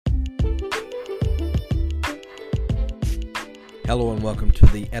Hello and welcome to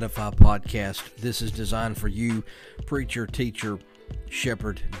the Edify Podcast. This is designed for you, preacher, teacher,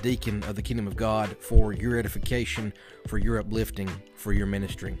 shepherd, deacon of the Kingdom of God, for your edification, for your uplifting, for your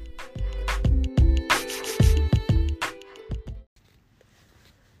ministry.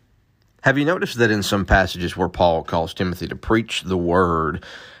 Have you noticed that in some passages where Paul calls Timothy to preach the word,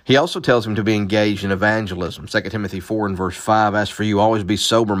 he also tells him to be engaged in evangelism? 2 Timothy 4 and verse 5, as for you, always be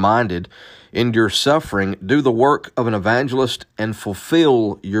sober-minded, endure suffering, do the work of an evangelist, and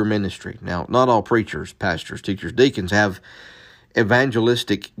fulfill your ministry. Now, not all preachers, pastors, teachers, deacons have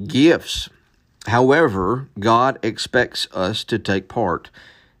evangelistic gifts. However, God expects us to take part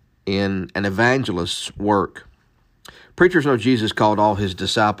in an evangelist's work. Preachers know Jesus called all his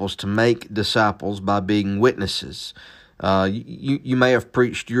disciples to make disciples by being witnesses. You may have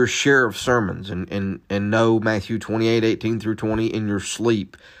preached your share of sermons and know Matthew 28:18 through 20 in your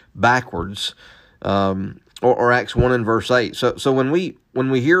sleep backwards, or Acts 1 and verse 8. So when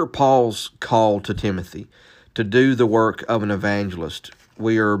we hear Paul's call to Timothy to do the work of an evangelist,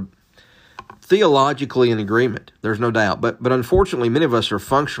 we are theologically in agreement. There's no doubt. But unfortunately, many of us are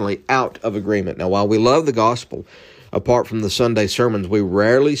functionally out of agreement. Now, while we love the gospel, apart from the Sunday sermons, we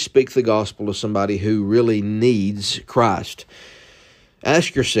rarely speak the gospel to somebody who really needs Christ.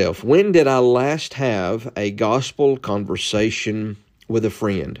 Ask yourself, when did I last have a gospel conversation with a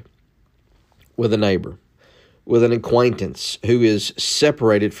friend, with a neighbor, with an acquaintance who is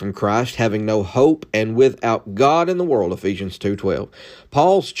separated from Christ, having no hope, and without God in the world, Ephesians 2:12.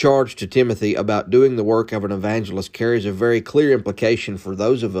 Paul's charge to Timothy about doing the work of an evangelist carries a very clear implication for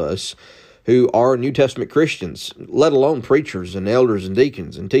those of us who are New Testament Christians, let alone preachers and elders and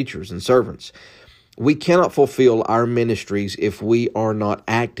deacons and teachers and servants. We cannot fulfill our ministries if we are not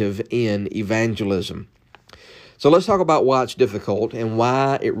active in evangelism. So let's talk about why it's difficult and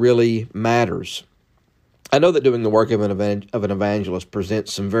why it really matters. I know that doing the work of an evangelist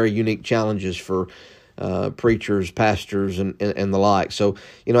presents some very unique challenges for preachers, pastors, and the like. So,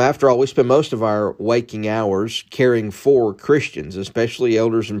 after all, we spend most of our waking hours caring for Christians, especially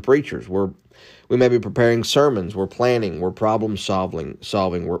elders and preachers. We may be preparing sermons, we're planning, we're problem solving,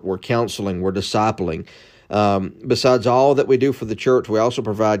 we're counseling, we're discipling. Besides all that we do for the church, we also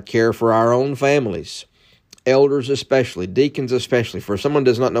provide care for our own families, elders especially, deacons especially. For someone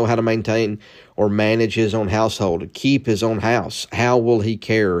does not know how to maintain or manage his own household, to keep his own house, how will he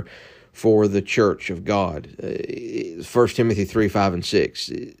care for the church of God? 1 Timothy 3, 5, and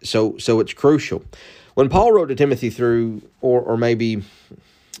 6. So it's crucial. When Paul wrote to Timothy through, or maybe,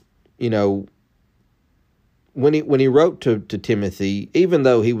 when he wrote to Timothy, even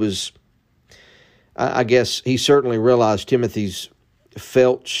though he was, I guess he certainly realized Timothy's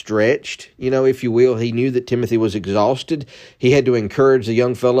felt stretched, if you will. He knew that Timothy was exhausted. He had to encourage the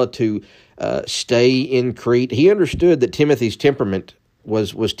young fella to stay in Crete. He understood that Timothy's temperament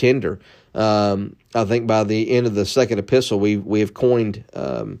was tender. I think by the end of the second epistle, we have coined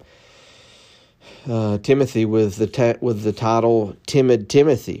Timothy with the title Timid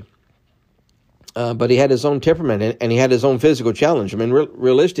Timothy. But he had his own temperament and he had his own physical challenge. I mean,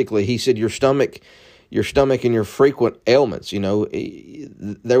 realistically, he said your stomach and your frequent ailments.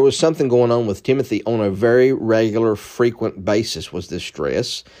 There was something going on with Timothy on a very regular, frequent basis. Was this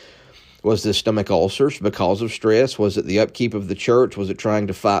stress? Was this stomach ulcers because of stress? Was it the upkeep of the church? Was it trying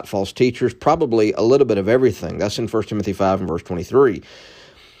to fight false teachers? Probably a little bit of everything. That's in 1 Timothy 5 and verse 23.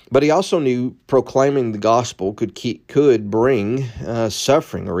 But he also knew proclaiming the gospel could bring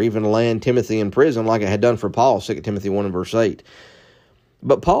suffering or even land Timothy in prison like it had done for Paul, 2 Timothy 1 and verse 8.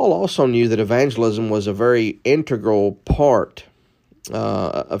 But Paul also knew that evangelism was a very integral part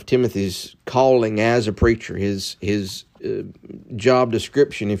of Timothy's calling as a preacher, his job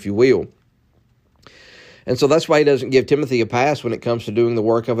description, if you will. And so that's why he doesn't give Timothy a pass when it comes to doing the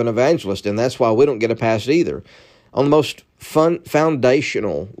work of an evangelist, and that's why we don't get a pass either. On the most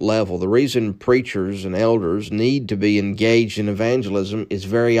foundational level, the reason preachers and elders need to be engaged in evangelism is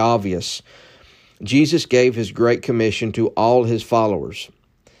very obvious. Jesus gave his great commission to all his followers.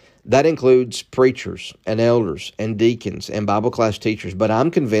 That includes preachers and elders and deacons and Bible class teachers, but I'm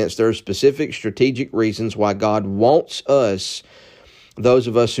convinced there are specific strategic reasons why God wants us, those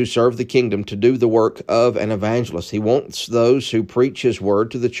of us who serve the kingdom, to do the work of an evangelist. He wants those who preach his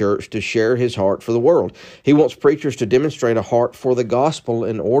word to the church to share his heart for the world. He wants preachers to demonstrate a heart for the gospel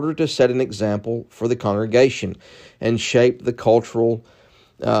in order to set an example for the congregation and shape the cultural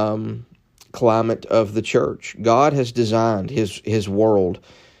climate of the church. God has designed his world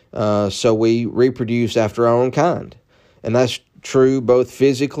so we reproduce after our own kind. And that's true both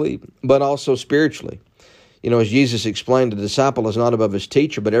physically but also spiritually. As Jesus explained, a disciple is not above his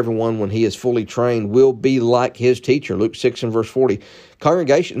teacher, but everyone, when he is fully trained, will be like his teacher. Luke 6 and verse 40.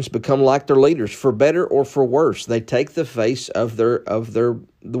 Congregations become like their leaders, for better or for worse. They take the face of the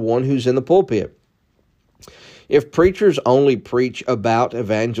one who's in the pulpit. If preachers only preach about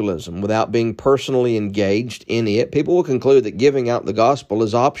evangelism without being personally engaged in it, people will conclude that giving out the gospel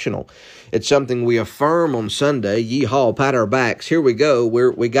is optional. It's something we affirm on Sunday. Yeehaw, pat our backs. Here we go.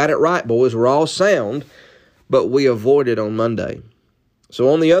 We got it right, boys. We're all sound. But we avoid it on Monday. So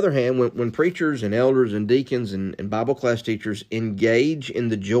on the other hand, when preachers and elders and deacons and Bible class teachers engage in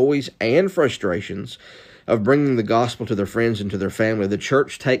the joys and frustrations of bringing the gospel to their friends and to their family, the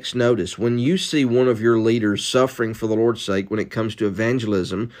church takes notice. When you see one of your leaders suffering for the Lord's sake when it comes to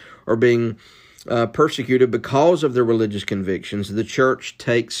evangelism or being persecuted because of their religious convictions, the church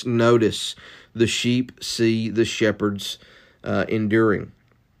takes notice. The sheep see the shepherds enduring.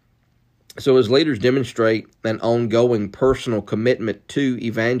 So as leaders demonstrate an ongoing personal commitment to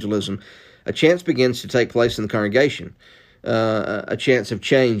evangelism, a chance begins to take place in the congregation, a chance of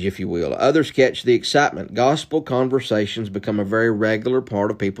change, if you will. Others catch the excitement. Gospel conversations become a very regular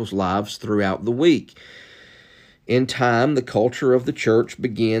part of people's lives throughout the week. In time, the culture of the church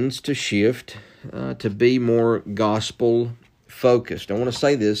begins to shift to be more gospel-focused. I want to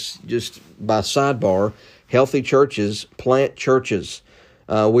say this just by sidebar. Healthy churches plant churches.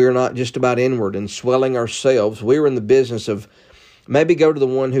 We are not just about inward and swelling ourselves. We are in the business of maybe go to the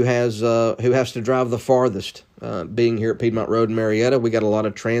one who has to drive the farthest. Being here at Piedmont Road in Marietta, we got a lot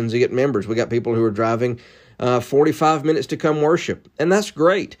of transient members. We got people who are driving 45 minutes to come worship, and that's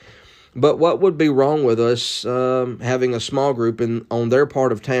great. But what would be wrong with us having a small group on their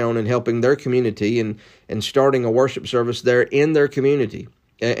part of town and helping their community and starting a worship service there in their community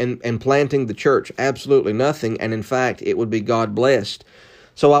and planting the church? Absolutely nothing, and in fact, it would be God-blessed.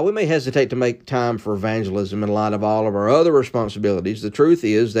 So while we may hesitate to make time for evangelism in light of all of our other responsibilities, the truth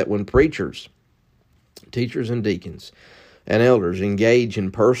is that when preachers, teachers and deacons, and elders engage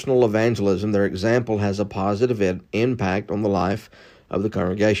in personal evangelism, their example has a positive impact on the life of the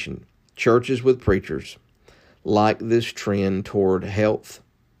congregation. Churches with preachers like this trend toward health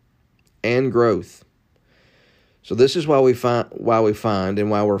and growth. So this is why we're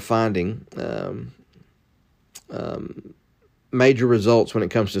finding major results when it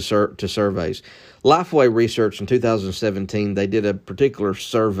comes to surveys. Lifeway Research in 2017, they did a particular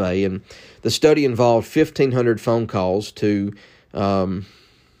survey, and the study involved 1,500 phone calls to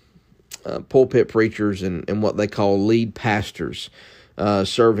pulpit preachers and what they call lead pastors,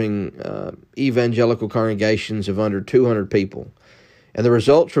 serving evangelical congregations of under 200 people. And the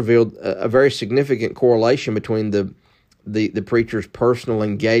results revealed a very significant correlation between the preacher's personal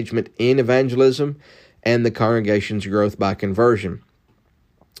engagement in evangelism and the congregation's growth by conversion.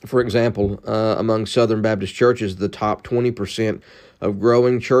 For example, among Southern Baptist churches, the top 20% of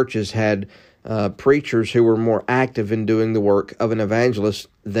growing churches had preachers who were more active in doing the work of an evangelist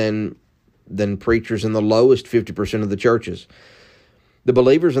than preachers in the lowest 50% of the churches. The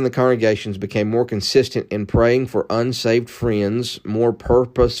believers in the congregations became more consistent in praying for unsaved friends, more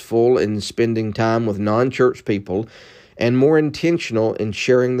purposeful in spending time with non-church people, and more intentional in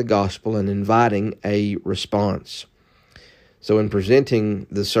sharing the gospel and inviting a response. So in presenting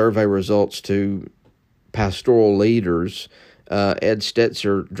the survey results to pastoral leaders, Ed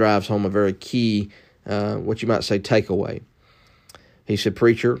Stetzer drives home a very key, what you might say, takeaway. He said,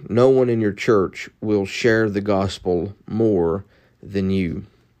 "Preacher, no one in your church will share the gospel more than you."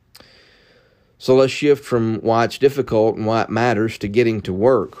 So let's shift from why it's difficult and why it matters to getting to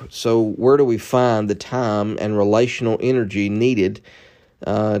work. So where do we find the time and relational energy needed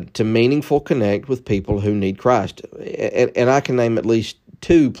to meaningful connect with people who need Christ? And I can name at least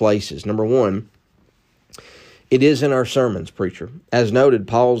two places. Number one, it is in our sermons, preacher. As noted,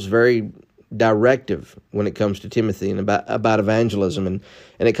 Paul's very directive when it comes to Timothy and about evangelism, and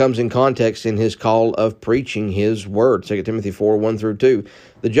it comes in context in his call of preaching his word, 2 Timothy 4, 1 through 2.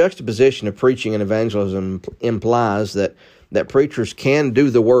 The juxtaposition of preaching and evangelism implies that preachers can do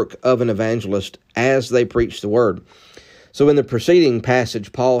the work of an evangelist as they preach the word. So in the preceding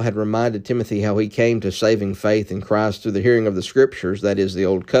passage, Paul had reminded Timothy how he came to saving faith in Christ through the hearing of the Scriptures, that is, the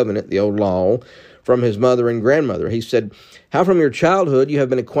Old Covenant, the Old Law, from his mother and grandmother. He said, "How from your childhood you have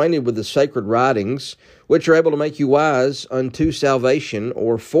been acquainted with the sacred writings, which are able to make you wise unto salvation,"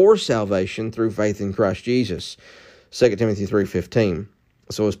 or for salvation, through faith in Christ Jesus. 2 Timothy 3:15.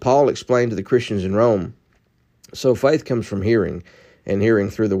 So as Paul explained to the Christians in Rome, so faith comes from hearing, and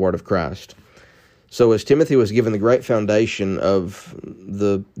hearing through the word of Christ. So as Timothy was given the great foundation of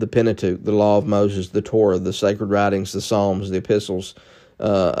the Pentateuch, the law of Moses, the Torah, the sacred writings, the Psalms, the epistles,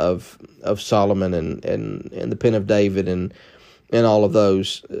 of Solomon and the Pen of David and all of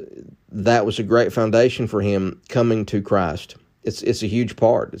those. That was a great foundation for him coming to Christ. It's a huge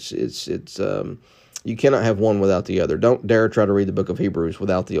part. It's you cannot have one without the other. Don't dare try to read the book of Hebrews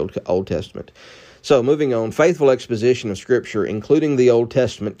without the Old Testament. So moving on, faithful exposition of Scripture, including the Old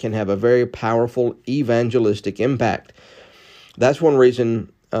Testament, can have a very powerful evangelistic impact. That's one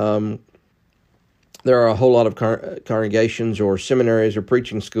reason there are a whole lot of congregations or seminaries or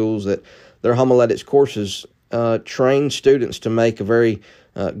preaching schools that their homiletics courses train students to make a very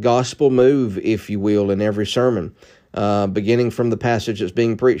gospel move, if you will, in every sermon, beginning from the passage that's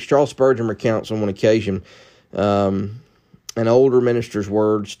being preached. Charles Spurgeon recounts on one occasion an older minister's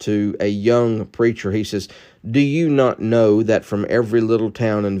words to a young preacher. He says, "Do you not know that from every little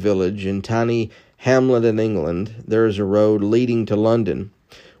town and village and tiny hamlet in England there is a road leading to London?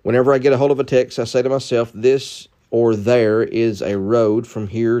 Whenever I get a hold of a text, I say to myself, this or there is a road from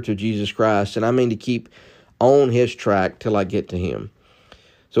here to Jesus Christ, and I mean to keep on his track till I get to him."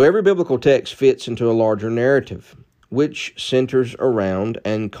 So every biblical text fits into a larger narrative, which centers around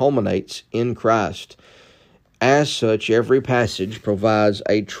and culminates in Christ. As such, every passage provides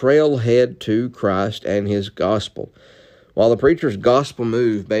a trailhead to Christ and his gospel. While the preacher's gospel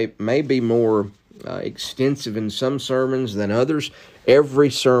move may be more extensive in some sermons than others,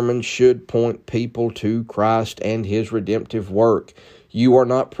 every sermon should point people to Christ and his redemptive work. You are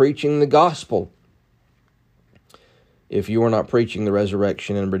not preaching the gospel if you are not preaching the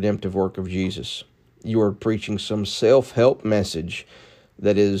resurrection and redemptive work of Jesus. You are preaching some self-help message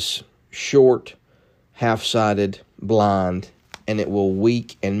that is short, half-sighted, blind, and it will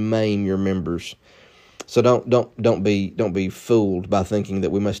weak and maim your members. So don't be fooled by thinking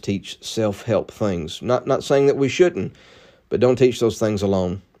that we must teach self-help things. Not saying that we shouldn't, but don't teach those things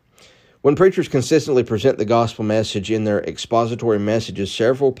alone. When preachers consistently present the gospel message in their expository messages,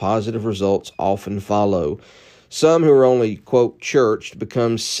 several positive results often follow. Some who are only, quote, churched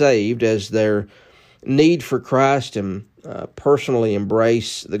become saved as their need for Christ and personally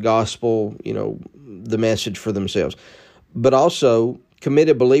embrace the gospel, the message for themselves. But also,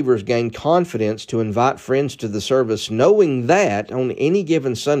 committed believers gain confidence to invite friends to the service, knowing that on any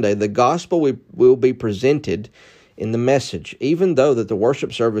given Sunday, the gospel will be presented in the message, even though that the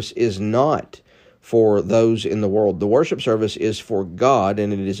worship service is not for those in the world. The worship service is for God,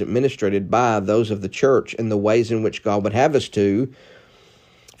 and it is administrated by those of the church in the ways in which God would have us to.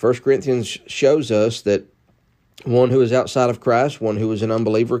 1 Corinthians shows us that one who is outside of Christ, one who is an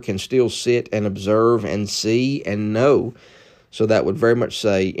unbeliever, can still sit and observe and see and know. So that would very much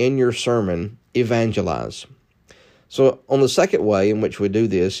say, in your sermon, evangelize. So on the second way in which we do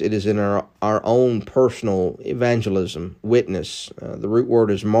this, it is in our own personal evangelism, witness. The root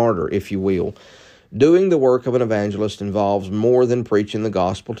word is martyr, if you will. Doing the work of an evangelist involves more than preaching the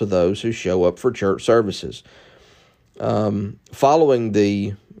gospel to those who show up for church services. Following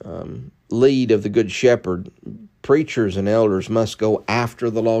the lead of the Good Shepherd, preachers and elders must go after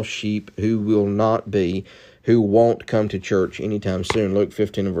the lost sheep who won't come to church anytime soon. Luke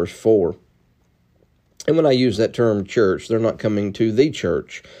 15 and verse 4. And when I use that term church, they're not coming to the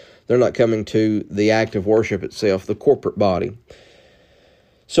church. They're not coming to the act of worship itself, the corporate body.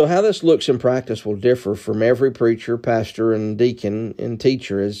 So how this looks in practice will differ from every preacher, pastor, and deacon and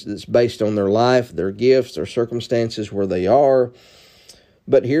teacher. It's based on their life, their gifts, their circumstances, where they are.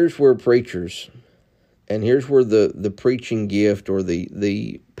 But here's where preachers, and here's where the preaching gift or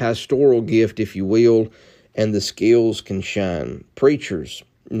the pastoral gift, if you will, and the skills can shine. Preachers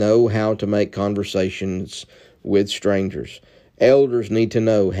know how to make conversations with strangers. Elders need to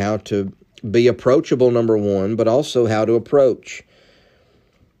know how to be approachable, number one, but also how to approach.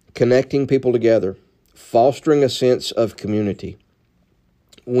 Connecting people together, fostering a sense of community.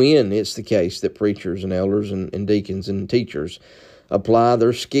 When it's the case that preachers and elders and deacons and teachers apply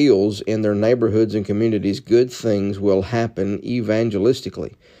their skills in their neighborhoods and communities, good things will happen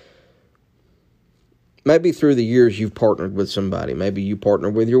evangelistically. Maybe through the years you've partnered with somebody. Maybe you partner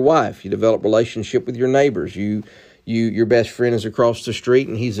with your wife. You develop a relationship with your neighbors. Your best friend is across the street,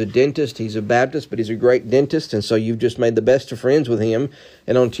 and he's a dentist. He's a Baptist, but he's a great dentist, and so you've just made the best of friends with him.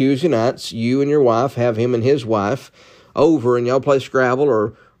 And on Tuesday nights, you and your wife have him and his wife over, and y'all play Scrabble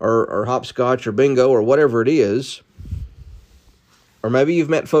or hopscotch or bingo or whatever it is. Or maybe you've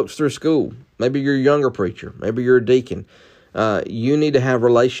met folks through school. Maybe you're a younger preacher. Maybe you're a deacon. You need to have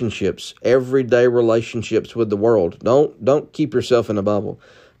relationships, everyday relationships with the world. Don't keep yourself in a bubble.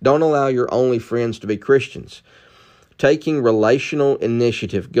 Don't allow your only friends to be Christians. Taking relational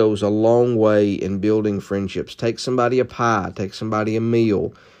initiative goes a long way in building friendships. Take somebody a pie. Take somebody a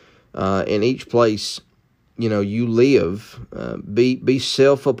meal. In each place, you live. Be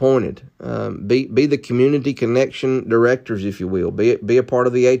self-appointed. Be the community connection directors, if you will. Be a part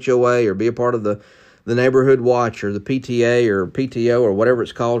of the HOA, or be a part of the neighborhood watch, or the PTA or PTO, or whatever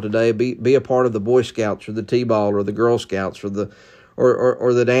it's called today. Be a part of the Boy Scouts, or the T-ball, or the Girl Scouts, or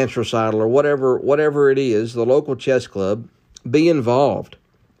the dance recital, or whatever it is, the local chess club. Be involved.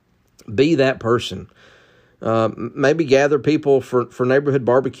 Be that person. Maybe gather people for neighborhood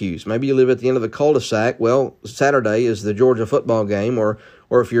barbecues. Maybe you live at the end of the cul-de-sac. Well, Saturday is the Georgia football game, or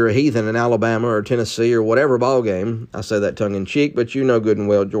if you're a heathen in Alabama or Tennessee or whatever ball game. I say that tongue-in-cheek, but you know good and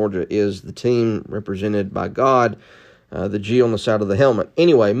well Georgia is the team represented by God, the G on the side of the helmet.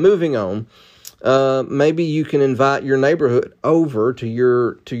 Anyway, moving on. Maybe you can invite your neighborhood over to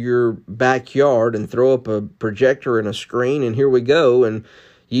your backyard and throw up a projector and a screen, and here we go, and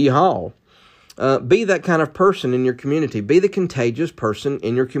yee-haw. Be that kind of person in your community. Be the contagious person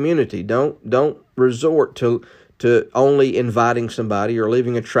in your community. Don't resort to only inviting somebody or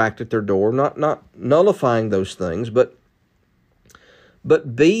leaving a tract at their door. Not nullifying those things, but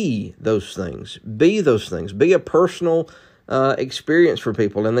be those things. Be those things. Be a personal experience for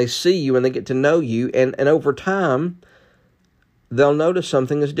people, and they see you and they get to know you, and over time, they'll notice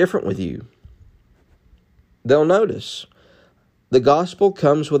something is different with you. They'll notice. The gospel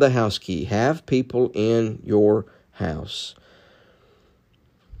comes with a house key. Have people in your house.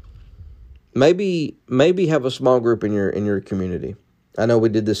 Maybe have a small group in your community. I know we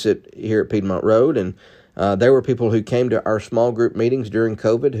did this here at Piedmont Road, and there were people who came to our small group meetings during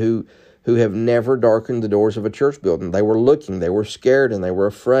COVID who have never darkened the doors of a church building. They were looking, they were scared, and they were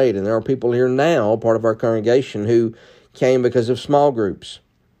afraid. And there are people here now, part of our congregation, who came because of small groups.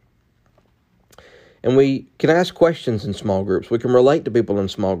 And we can ask questions in small groups. We can relate to people in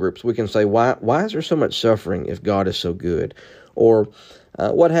small groups. We can say, why is there so much suffering if God is so good? Or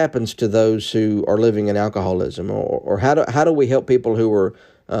what happens to those who are living in alcoholism? Or how do we help people who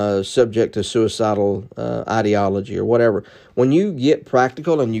are subject to suicidal ideology or whatever? When you get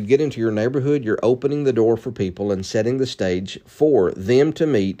practical and you get into your neighborhood, you're opening the door for people and setting the stage for them to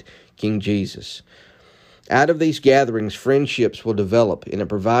meet King Jesus. Out of these gatherings, friendships will develop, and it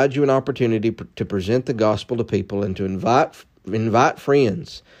provides you an opportunity to present the gospel to people and to invite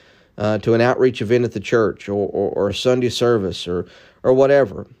friends to an outreach event at the church or a Sunday service or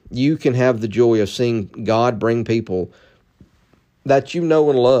whatever. You can have the joy of seeing God bring people that you know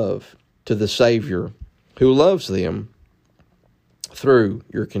and love to the Savior who loves them through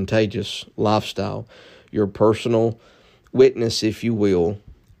your contagious lifestyle, your personal witness, if you will,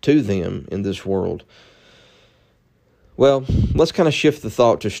 to them in this world. Well, let's kind of shift the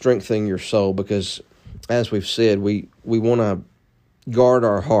thought to strengthening your soul, because as we've said, we want to guard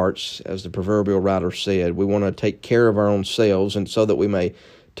our hearts, as the proverbial writer said. We want to take care of our own selves, and so that we may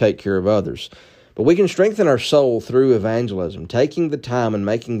take care of others. But we can strengthen our soul through evangelism. Taking the time and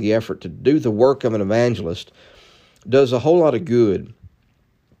making the effort to do the work of an evangelist does a whole lot of good.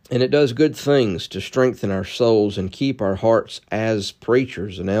 And it does good things to strengthen our souls and keep our hearts as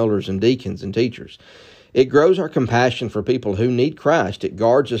preachers and elders and deacons and teachers. It grows our compassion for people who need Christ. It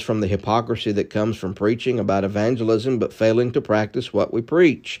guards us from the hypocrisy that comes from preaching about evangelism but failing to practice what we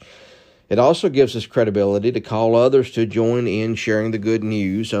preach. It also gives us credibility to call others to join in sharing the good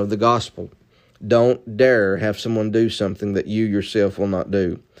news of the gospel. Don't dare have someone do something that you yourself will not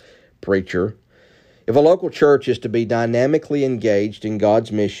do, preacher. If a local church is to be dynamically engaged in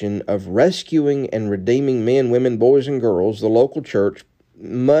God's mission of rescuing and redeeming men, women, boys, and girls, the local church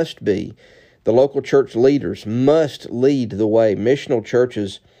leaders must lead the way. Missional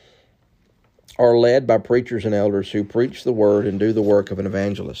churches are led by preachers and elders who preach the word and do the work of an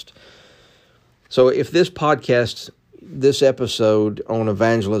evangelist. So if this episode on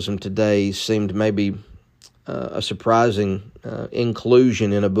evangelism today seemed maybe a surprising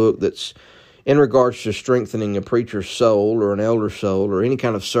inclusion in a book that's in regards to strengthening a preacher's soul or an elder's soul or any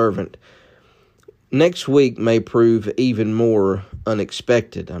kind of servant, next week may prove even more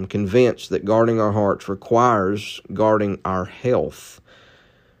unexpected. I'm convinced that guarding our hearts requires guarding our health.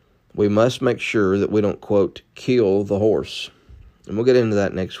 We must make sure that we don't, quote, kill the horse. And we'll get into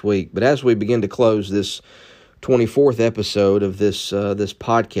that next week. But as we begin to close this 24th episode of this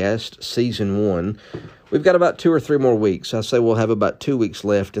podcast, Season 1, we've got about 2 or 3 more weeks. I say we'll have about 2 weeks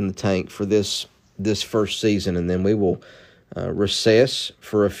left in the tank for this first season, and then we will recess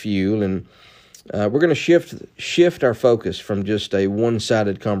for a few, and we're going to shift our focus from just a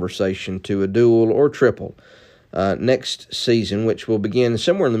one-sided conversation to a dual or triple next season, which will begin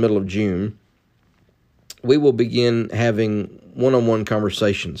somewhere in the middle of June. We will begin having one-on-one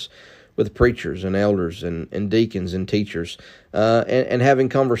conversations with preachers and elders and deacons and teachers, and having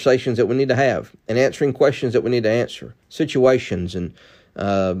conversations that we need to have, and answering questions that we need to answer, situations and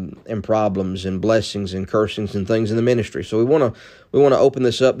problems and blessings and cursings and things in the ministry. So we want to open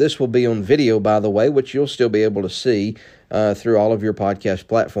this up. This will be on video, by the way, which you'll still be able to see through all of your podcast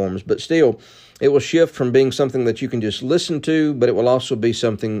platforms. But still, it will shift from being something that you can just listen to, but it will also be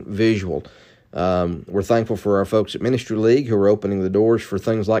something visual. We're thankful for our folks at Ministry League who are opening the doors for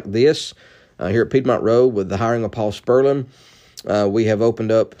things like this. Here at Piedmont Road, with the hiring of Paul Spurlin, we have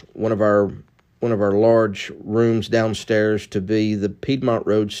opened up one of our large rooms downstairs to be the Piedmont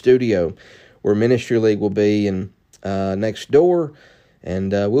Road studio, where Ministry League will be next door,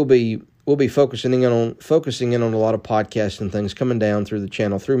 and we'll be focusing in on a lot of podcasts and things coming down through the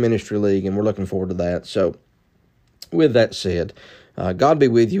channel through Ministry League, and we're looking forward to that. So, with that said, God be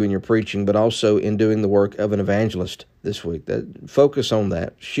with you in your preaching, but also in doing the work of an evangelist this week. Focus on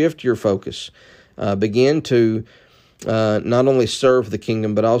that. Shift your focus. Begin to not only serve the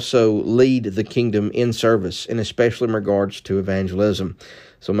kingdom, but also lead the kingdom in service, and especially in regards to evangelism.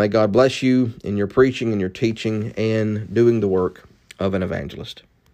 So may God bless you in your preaching and your teaching and doing the work of an evangelist.